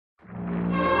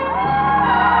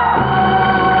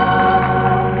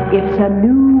a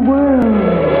new world.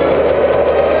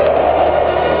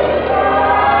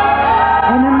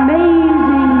 An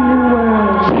amazing new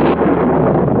world.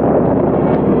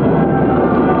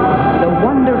 The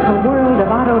wonderful world of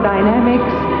auto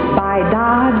dynamics by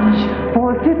Dodge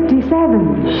 457.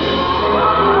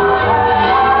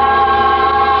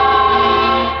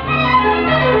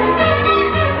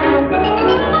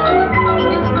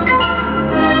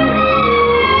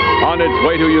 On its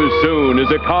way to you soon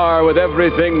is a car with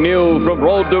everything new from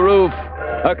road to roof.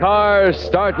 A car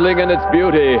startling in its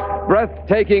beauty,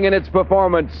 breathtaking in its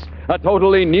performance. A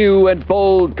totally new and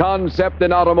bold concept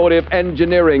in automotive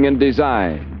engineering and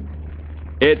design.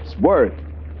 It's worth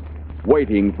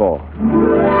waiting for. Soon,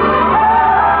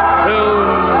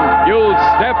 you'll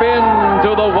step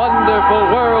into the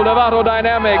wonderful world of auto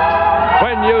dynamics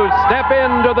when you step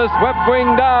into the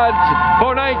swept-wing Dodge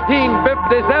for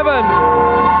 1957.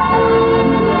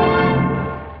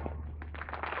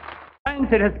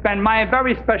 Friends, it has been my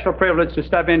very special privilege to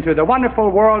step into the wonderful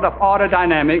world of auto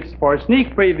dynamics for a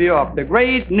sneak preview of the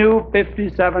great new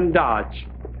 57 Dodge,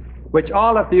 which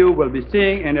all of you will be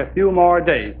seeing in a few more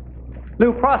days.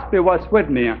 Lou Crosby was with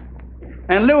me.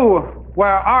 And Lou,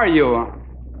 where are you?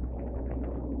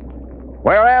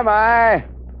 Where am I?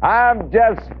 I'm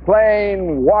just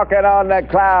plain walking on the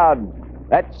cloud.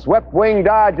 That swept-wing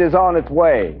Dodge is on its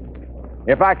way.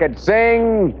 If I could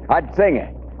sing, I'd sing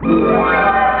it.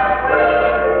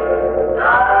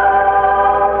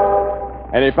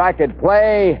 And if I could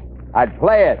play, I'd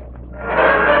play it.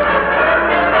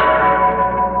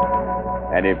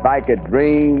 And if I could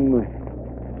dream,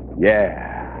 yeah.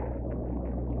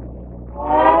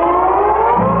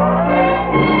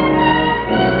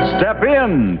 Step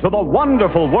into the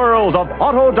wonderful world of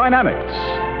auto dynamics,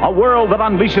 a world that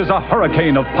unleashes a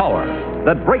hurricane of power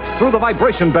that breaks through the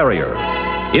vibration barrier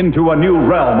into a new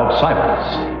realm of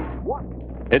silence.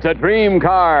 It's a dream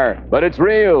car, but it's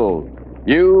real.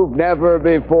 You've never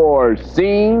before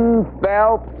seen,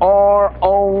 felt, or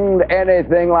owned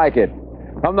anything like it.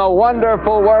 From the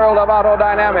wonderful world of auto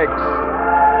dynamics,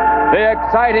 the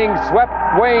exciting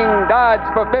swept-wing Dodge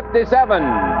for 57.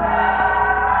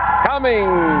 Coming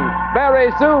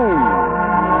very soon.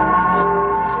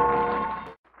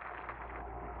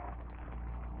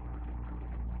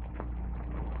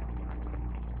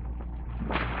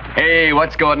 Hey,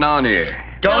 what's going on here?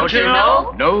 Don't you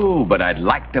know? No, but I'd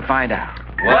like to find out.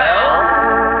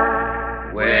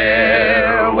 Well,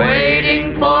 we're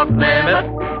waiting for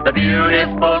Plymouth, the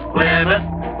beautiful Plymouth,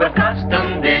 with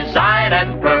custom design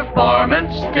and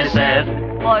performance to set.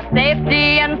 For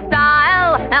safety and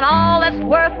style and all that's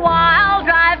worthwhile,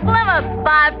 drive Plymouth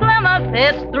by Plymouth,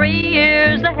 it's 3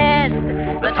 years ahead.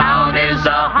 The town is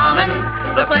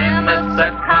a-hummin', the Plymouth's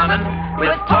a-comin',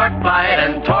 with torque, light,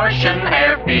 and torsion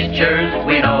air features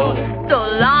we know. So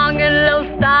long and low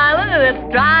styling,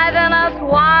 it's driving us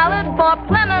wild, for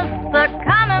Plymouth's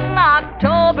a-comin'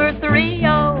 October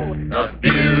 3-0. The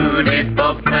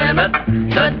beautiful Plymouth,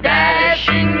 the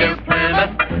dashing new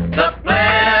Plymouth, the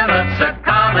Plymouth's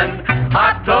a-comin'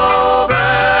 October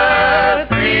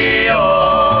 3-0.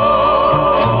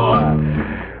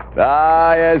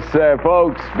 Ah, yes, sir.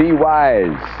 Folks, be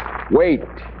wise. Wait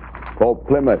for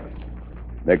Plymouth.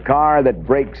 The car that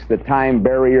breaks the time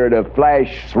barrier to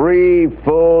flash 3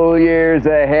 full years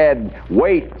ahead.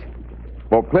 Wait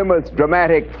for Plymouth's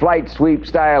dramatic flight sweep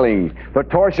styling, the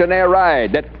torsionaire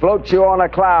ride that floats you on a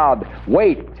cloud.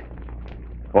 Wait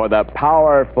for the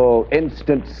powerful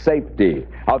instant safety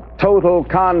of total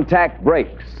contact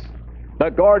brakes. The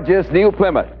gorgeous new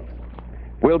Plymouth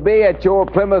will be at your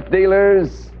Plymouth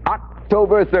dealers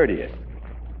October 30th.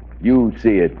 You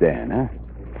see it then, huh?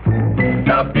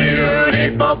 The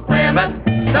beautiful Plymouth,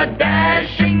 the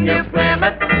dashing new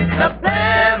Plymouth, the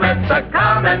Plymouth's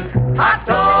a-comin'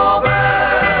 October